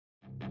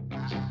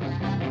What's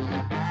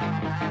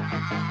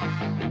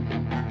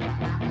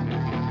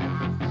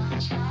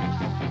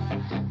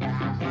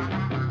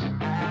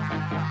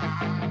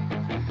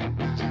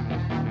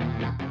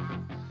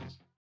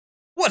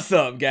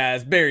up,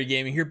 guys? Barry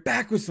Gaming here,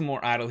 back with some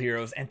more Idle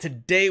Heroes, and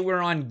today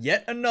we're on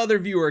yet another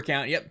viewer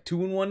account. Yep,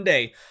 2 in 1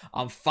 day.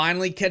 I'm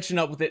finally catching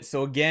up with it.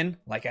 So again,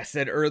 like I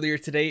said earlier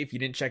today, if you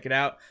didn't check it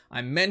out,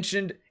 I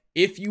mentioned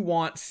if you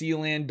want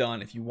Sealand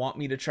done, if you want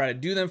me to try to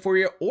do them for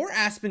you, or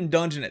Aspen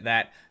Dungeon at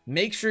that,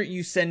 make sure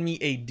you send me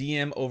a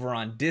DM over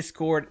on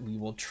Discord. We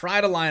will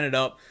try to line it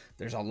up.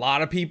 There's a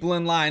lot of people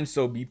in line,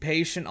 so be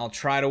patient. I'll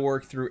try to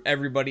work through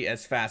everybody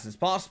as fast as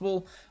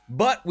possible.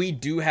 But we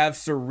do have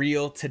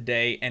SURIEL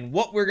today, and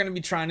what we're going to be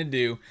trying to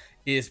do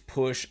is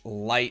push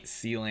light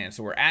Sealand.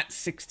 So we're at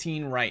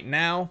 16 right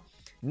now.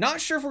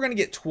 Not sure if we're going to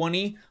get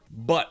 20,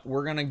 but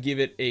we're going to give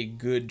it a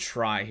good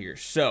try here.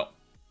 So,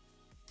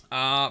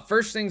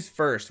 first things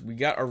first, we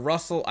got a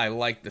Russell. I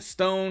like the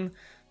stone.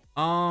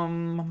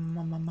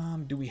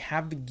 Do we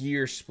have the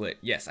gear split?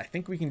 Yes, I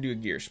think we can do a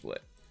gear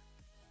split.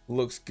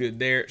 Looks good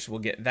there, so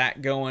we'll get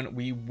that going.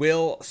 We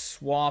will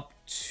swap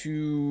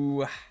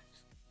to...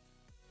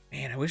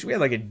 Man, I wish we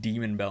had like a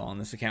demon bell on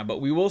this account, but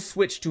we will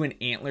switch to an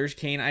antlers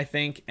cane, I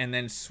think, and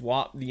then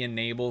swap the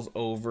enables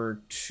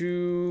over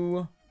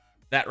to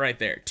that right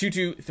there.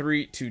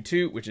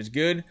 22322, which is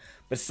good.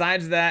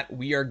 Besides that,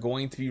 we are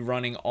going to be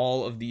running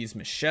all of these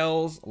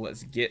Michelles.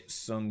 Let's get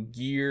some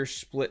gear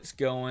splits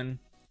going.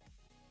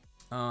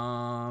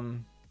 Now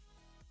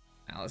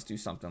let's do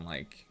something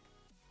like...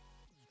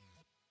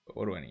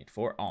 What do I need?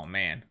 4? Oh,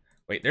 man.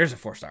 Wait, there's a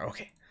 4-star.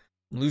 Okay.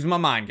 I'm losing my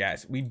mind,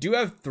 guys. We do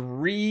have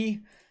 3...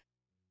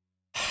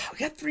 We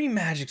got 3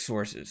 magic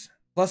sources.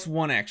 Plus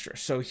 1 extra.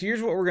 So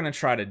here's what we're going to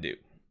try to do.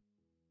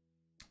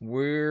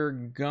 We're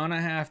going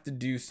to have to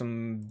do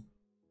some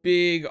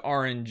big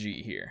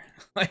RNG here.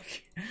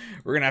 Like,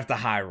 we're going to have to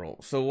high roll.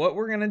 So what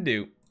we're going to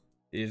do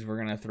is we're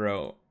going to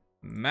throw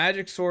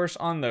magic source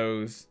on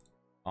those.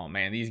 Oh,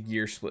 man. These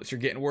gear splits are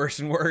getting worse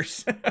and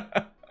worse.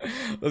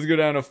 Let's go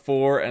down to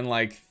 4 and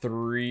like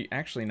 3.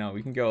 Actually, no,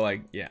 we can go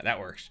like, yeah, that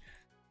works.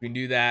 We can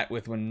do that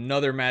with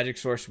another magic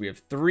source. We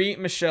have 3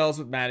 Michelles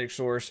with magic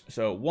source.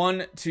 So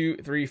 1, 2,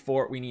 3,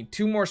 4. We need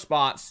 2 more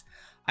spots.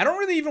 I don't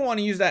really even want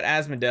to use that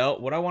Asmodel.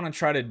 What I want to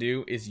try to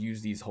do is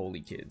use these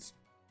holy kids.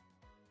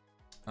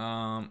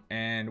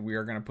 And we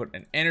are going to put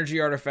an energy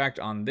artifact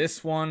on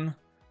this one.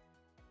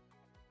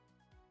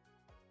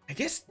 I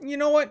guess, you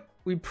know what?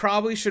 We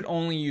probably should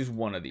only use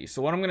 1 of these.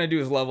 So what I'm going to do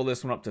is level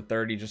this one up to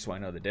 30 just so I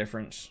know the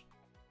difference.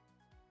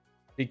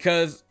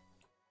 Because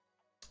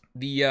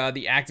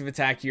the active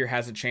attack here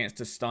has a chance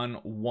to stun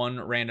 1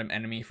 random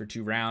enemy for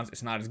 2 rounds.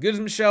 It's not as good as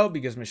Michelle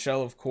because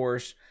Michelle, of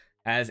course,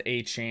 has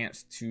a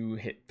chance to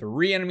hit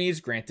 3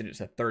 enemies. Granted,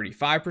 it's a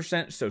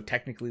 35%, so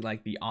technically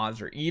like the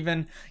odds are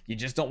even. You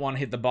just don't want to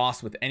hit the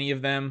boss with any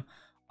of them.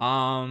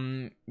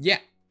 Yeah.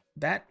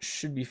 That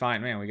should be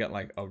fine. Man, we got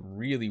like a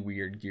really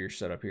weird gear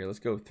setup here. Let's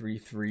go 3,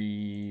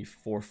 3,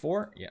 4,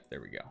 4. Yeah, there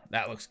we go.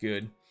 That looks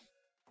good.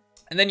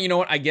 And then, you know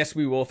what? I guess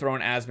we will throw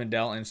an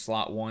Asmodel in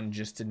slot 1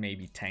 just to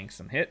maybe tank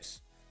some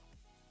hits.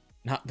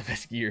 Not the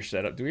best gear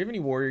setup. Do we have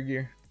any warrior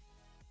gear?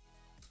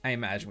 I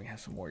imagine we have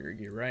some warrior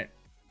gear, right?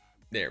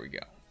 There we go.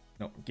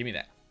 Nope, give me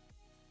that.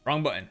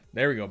 Wrong button.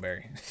 There we go,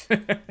 Barry. All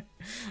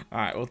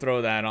right, we'll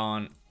throw that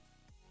on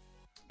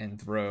and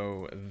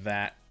throw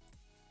that.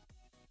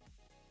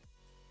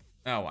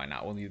 Oh, why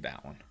not? We'll need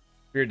that one.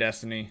 Pure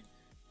Destiny.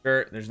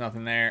 Sure, there's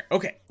nothing there.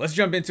 Okay, let's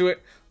jump into it.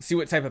 Let's see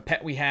what type of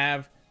pet we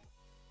have.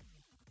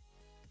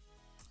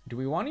 Do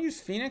we want to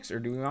use Phoenix or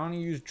do we want to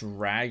use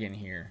Dragon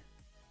here?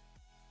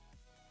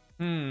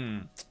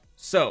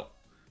 So,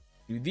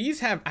 do these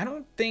have... I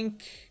don't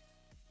think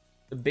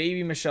the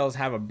baby Michelles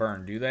have a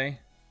burn, do they?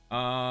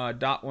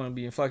 Dot will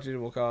be inflected,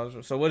 will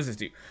cause... So what does this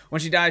do?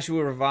 When she dies, she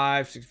will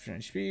revive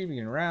 6% speed,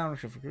 begin around,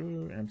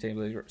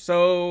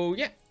 so,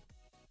 yeah.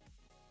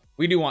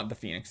 We do want the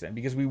Phoenix then,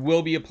 because we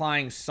will be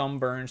applying some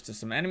burns to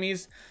some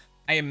enemies.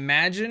 I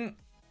imagine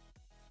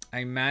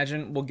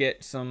we'll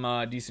get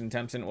some decent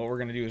attempts in. What we're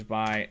going to do is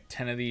buy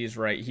 10 of these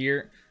right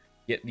here.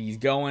 Get these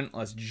going.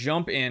 Let's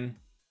jump in.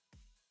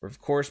 We're,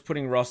 of course,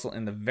 putting Russell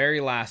in the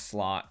very last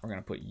slot. We're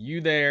going to put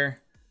you there.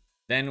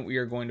 Then we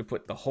are going to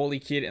put the Holy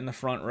Kid in the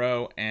front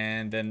row.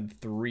 And then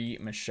 3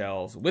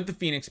 Michelles with the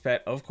Phoenix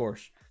pet, of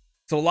course.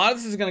 So a lot of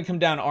this is going to come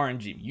down to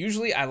RNG.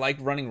 Usually I like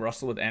running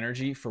Russell with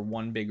energy for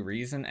one big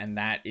reason, and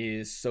that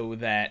is so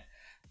that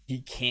he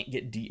can't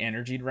get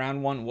de-energied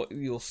round 1. What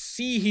you'll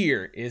see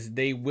here is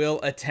they will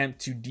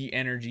attempt to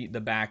de-energy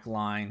the back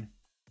line.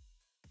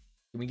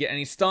 Can we get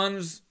any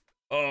stuns?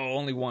 Oh,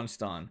 only 1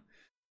 stun.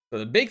 So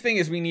the big thing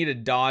is we need to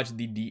dodge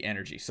the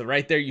de-energy. So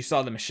right there you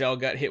saw the Michelle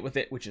got hit with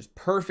it, which is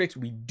perfect.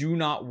 We do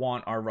not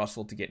want our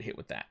Russell to get hit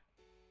with that.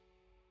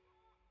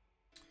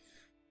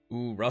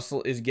 Ooh,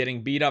 Russell is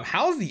getting beat up.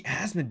 How is the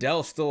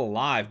Asmodel still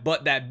alive?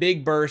 But that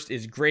big burst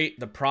is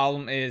great. The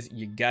problem is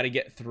you got to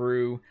get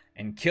through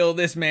and kill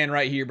this man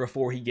right here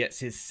before he gets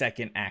his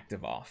second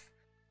active off.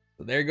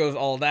 So there goes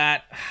all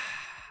that.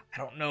 I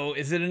don't know.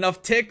 Is it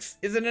enough ticks?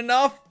 Is it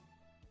enough?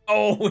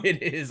 Oh,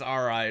 it is.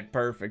 All right.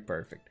 Perfect.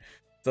 Perfect.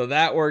 So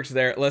that works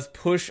there. Let's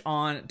push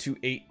on to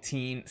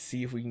 18.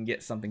 See if we can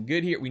get something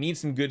good here. We need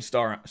some good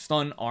stun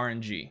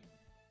RNG.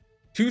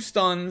 2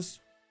 stuns.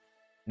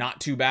 Not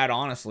too bad,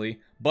 honestly.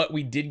 But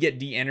we did get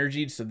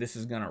de-energied, so this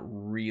is going to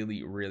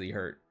really, really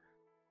hurt.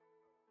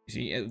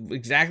 See,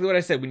 exactly what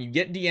I said. When you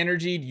get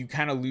de-energied, you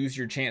kind of lose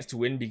your chance to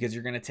win because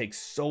you're going to take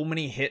so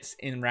many hits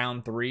in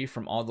round 3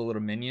 from all the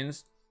little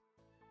minions.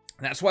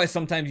 And that's why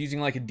sometimes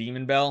using like a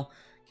Demon Bell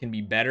can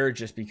be better,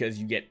 just because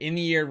you get in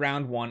the air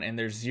round 1 and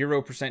there's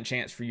 0%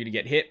 chance for you to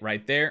get hit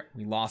right there.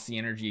 We lost the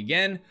energy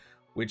again,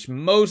 which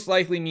most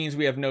likely means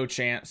we have no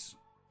chance.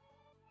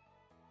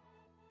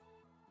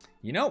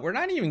 You know, we're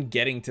not even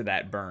getting to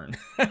that burn.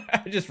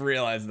 I just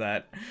realized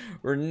that.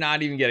 We're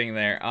not even getting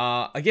there.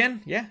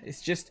 Again, yeah,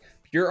 it's just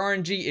pure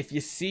RNG. If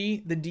you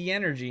see the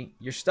de-energy,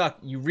 you're stuck.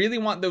 You really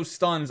want those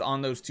stuns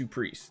on those 2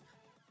 priests.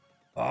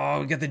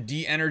 Oh, we got the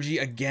de-energy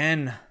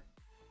again.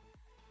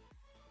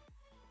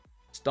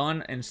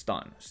 Stun and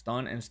stun.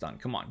 Stun and stun.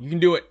 Come on. You can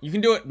do it. You can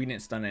do it. We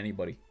didn't stun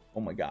anybody.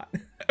 Oh my god.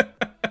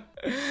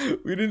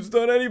 We didn't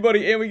stun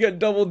anybody. And we got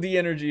double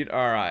de-energied.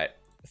 Alright.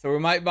 So we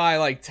might buy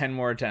like 10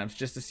 more attempts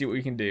just to see what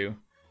we can do.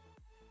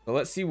 So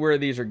let's see where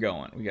these are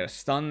going. We got a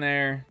stun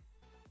there.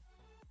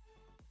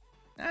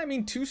 I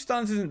mean, 2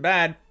 stuns isn't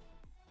bad.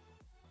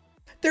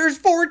 There's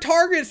 4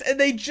 targets and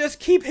they just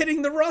keep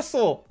hitting the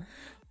Russell.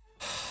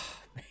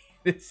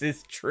 This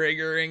is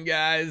triggering,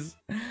 guys.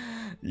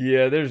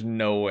 Yeah, there's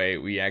no way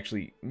we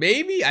actually...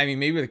 Maybe, I mean,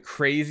 maybe with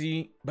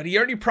crazy... But he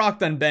already procced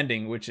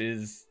Unbending, which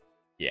is...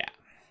 Yeah.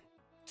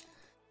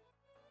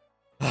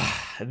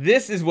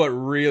 This is what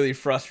really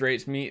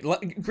frustrates me.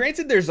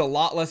 Granted, there's a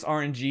lot less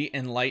RNG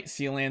in light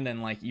Sealand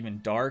than like even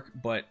dark,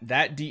 but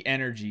that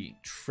de-energy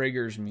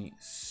triggers me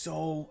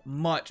so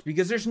much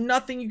because there's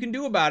nothing you can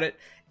do about it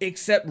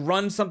except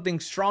run something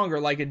stronger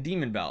like a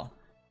Demon Bell,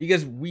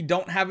 because we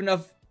don't have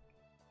enough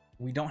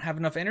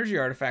energy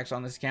artifacts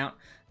on this account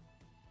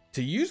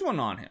to use one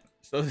on him.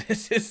 So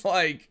this is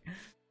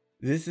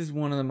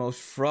one of the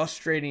most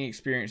frustrating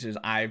experiences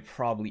I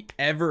probably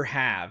ever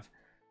have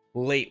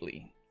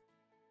lately.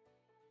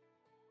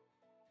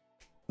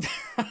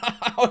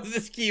 How does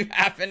this keep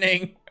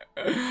happening?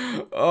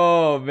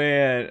 Oh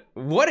man,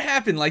 what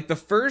happened? Like the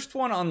first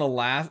one on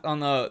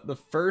the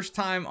first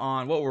time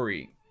on, what were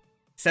we,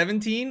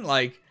 17?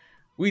 Like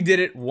we did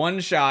it one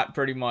shot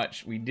pretty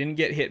much. We didn't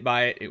get hit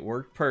by it. It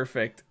worked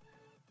perfect.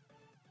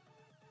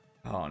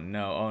 Oh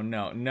no, oh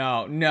no,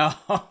 no, no.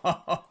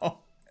 All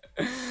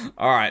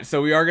right,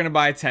 so we are gonna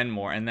buy 10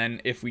 more, and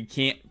then if we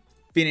can't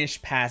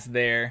finish past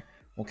there,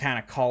 we'll kind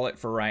of call it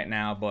for right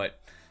now. But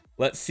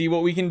let's see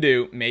what we can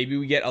do. Maybe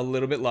we get a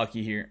little bit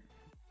lucky here.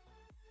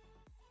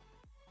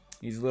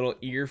 These little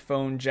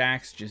earphone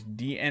jacks just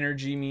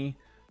de-energy me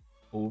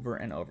over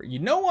and over. You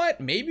know what?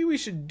 Maybe we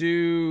should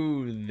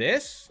do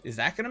this. Is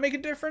that going to make a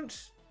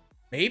difference?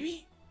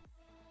 Maybe?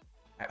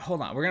 All right,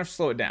 hold on. We're going to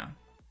slow it down.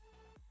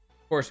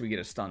 Of course, we get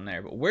a stun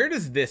there. But where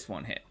does this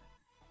one hit?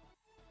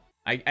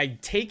 I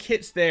take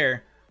hits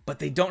there, but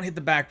they don't hit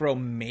the back row.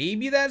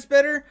 Maybe that's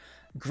better.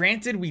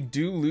 Granted, we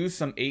do lose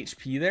some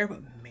HP there,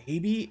 but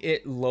maybe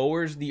it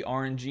lowers the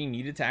RNG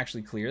needed to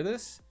actually clear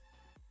this.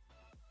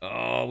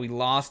 Oh, we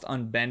lost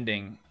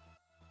Unbending.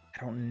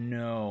 I don't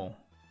know.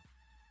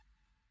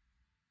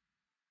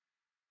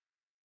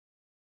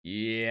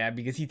 Yeah,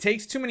 because he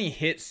takes too many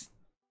hits.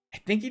 I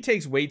think he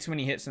takes way too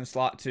many hits in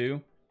slot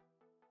 2.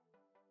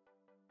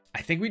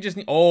 I think we just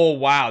need... Oh,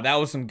 wow. That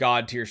was some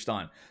god tier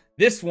stun.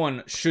 This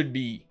one should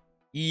be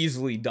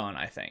easily done,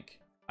 I think.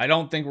 I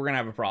don't think we're going to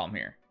have a problem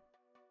here.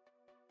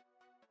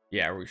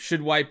 Yeah, we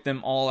should wipe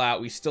them all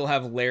out. We still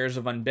have layers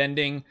of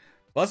Unbending.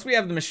 Plus, we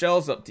have the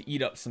Michelle's up to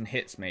eat up some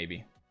hits,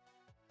 maybe.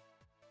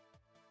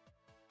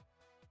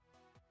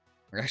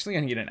 We're actually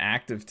going to get an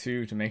active,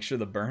 too, to make sure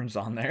the burn's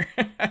on there.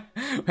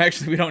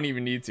 Actually, we don't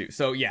even need to.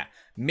 So, yeah.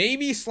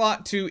 Maybe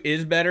slot 2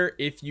 is better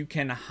if you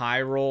can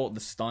high roll the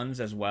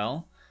stuns as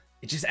well.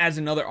 It just adds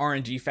another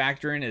RNG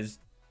factor in.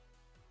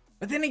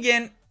 But then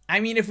again, I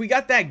mean, if we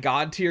got that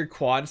god tier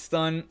quad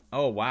stun...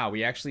 Oh, wow.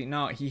 We actually...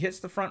 No, he hits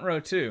the front row,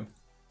 too.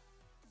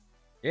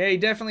 Yeah, he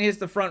definitely hits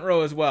the front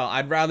row as well.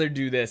 I'd rather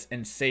do this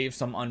and save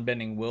some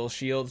Unbending will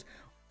shields.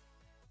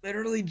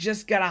 Literally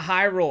just got a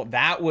high roll.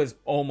 That was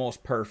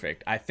almost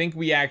perfect. I think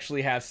we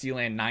actually have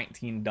Sealand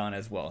 19 done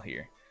as well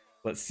here.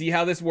 Let's see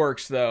how this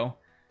works, though.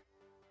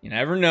 You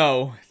never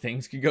know.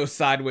 Things could go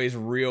sideways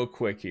real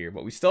quick here.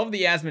 But we still have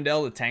the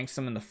Asmodel to tank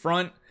some in the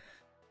front.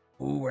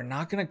 Ooh, we're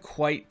not going to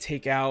quite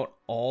take out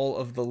all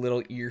of the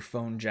little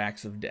earphone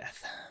jacks of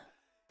death.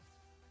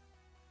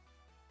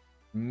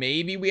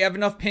 Maybe we have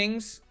enough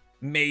pings.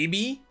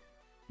 Maybe.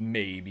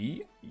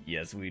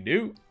 Yes, we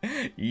do.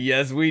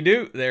 Yes, we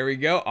do. There we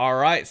go. All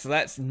right. So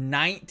that's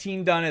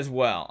 19 done as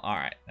well. All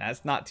right.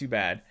 That's not too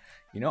bad.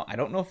 You know, I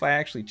don't know if I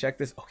actually checked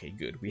this. Okay,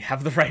 good. We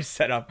have the right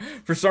setup.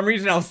 For some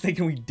reason, I was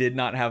thinking we did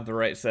not have the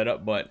right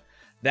setup, but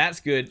that's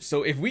good.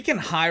 So if we can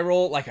high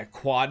roll like a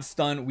quad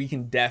stun, we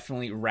can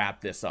definitely wrap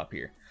this up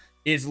here.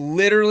 It's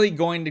literally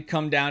going to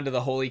come down to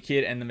the Holy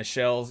Kid and the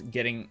Michelle's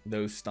getting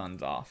those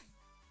stuns off.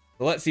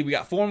 So let's see. We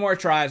got 4 more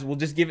tries. We'll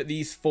just give it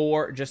these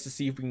 4 just to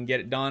see if we can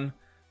get it done.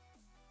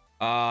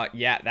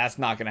 Yeah, that's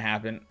not going to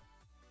happen.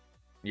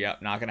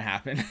 Yep, not going to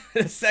happen.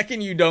 The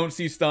second you don't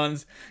see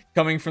stuns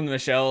coming from the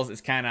Michelles,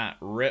 it's kind of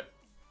rip.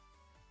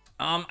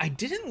 I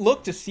didn't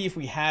look to see if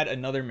we had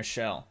another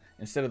Michelle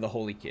instead of the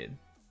Holy Kid.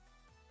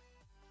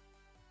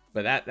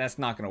 But that's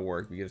not going to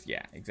work because,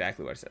 yeah,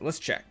 exactly what I said. Let's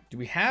check. Do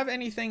we have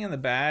anything in the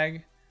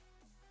bag?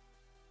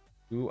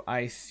 Do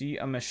I see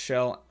a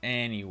Michelle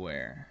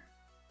anywhere?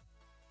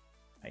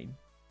 I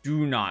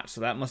do not. So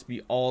that must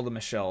be all the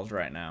Michelles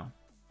right now.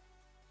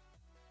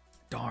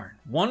 Darn.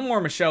 One more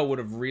Michelle would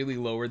have really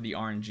lowered the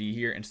RNG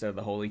here instead of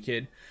the Holy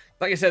Kid.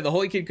 Like I said, the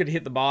Holy Kid could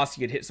hit the boss.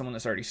 He could hit someone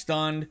that's already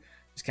stunned.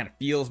 Just kind of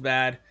feels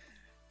bad.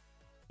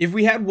 If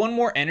we had one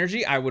more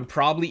energy, I would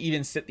probably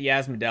even sit the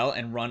Asmodel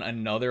and run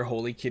another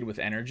Holy Kid with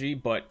energy.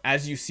 But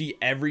as you see,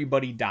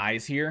 everybody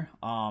dies here.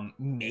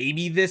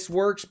 Maybe this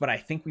works, but I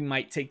think we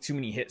might take too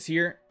many hits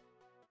here.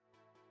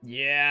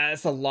 Yeah,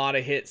 it's a lot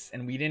of hits,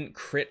 and we didn't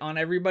crit on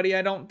everybody,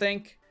 I don't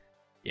think.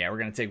 Yeah, we're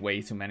going to take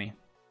way too many.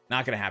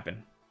 Not going to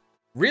happen.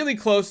 Really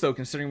close, though,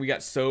 considering we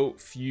got so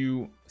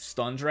few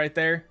stuns right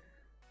there.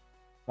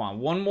 Come on,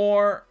 one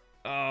more.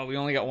 Oh, we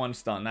only got 1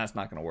 stun. That's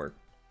not going to work.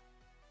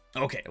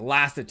 Okay,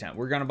 last attempt.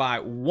 We're going to buy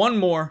 1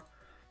 more.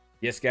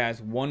 Yes,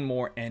 guys, 1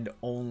 more and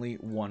only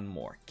 1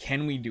 more.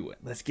 Can we do it?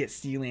 Let's get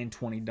Sealand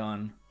 20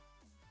 done.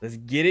 Let's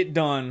get it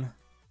done.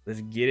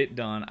 Let's get it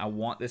done. I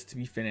want this to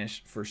be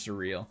finished for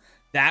Surreal.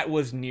 That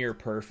was near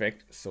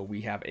perfect, so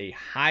we have a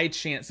high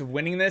chance of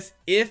winning this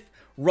if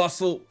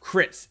Russell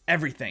crits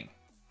everything.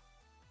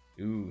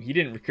 Ooh, he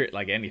didn't crit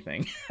like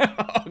anything.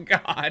 Oh,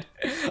 God.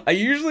 I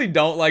usually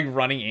don't like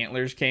running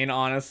Antlers Cane,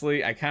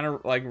 honestly. I kind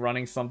of like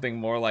running something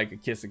more like a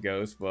Kiss a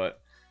Ghost,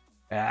 but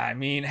I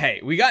mean,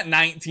 hey, we got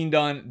 19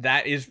 done.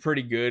 That is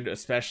pretty good,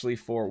 especially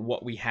for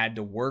what we had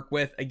to work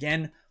with.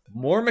 Again,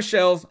 more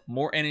Michelles,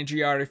 more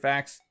energy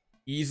artifacts,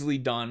 easily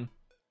done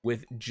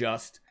with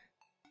just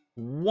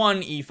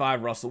 1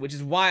 E5 Russell, which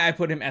is why I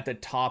put him at the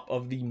top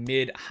of the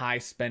mid-high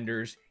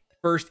spenders,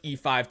 first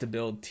E5 to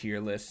build tier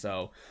list.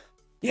 So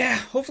yeah,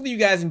 hopefully you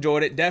guys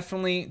enjoyed it.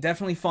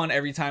 Definitely fun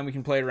every time we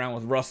can play around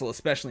with Russell,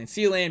 especially in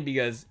Sealand,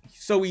 because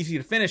he's so easy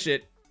to finish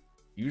it.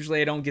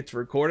 Usually I don't get to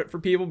record it for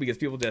people because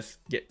people just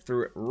get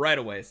through it right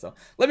away. So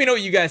let me know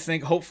what you guys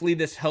think. Hopefully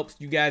this helps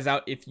you guys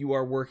out if you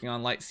are working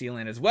on Light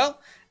Sealand as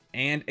well.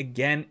 And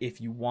again,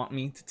 if you want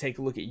me to take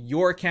a look at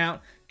your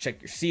account,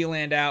 check your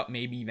Sealand out,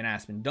 maybe even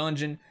Aspen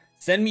Dungeon,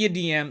 send me a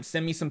DM,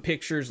 send me some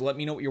pictures, let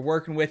me know what you're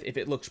working with. If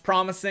it looks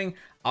promising,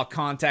 I'll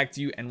contact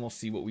you and we'll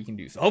see what we can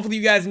do. So hopefully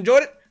you guys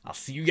enjoyed it. I'll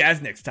see you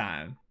guys next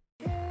time.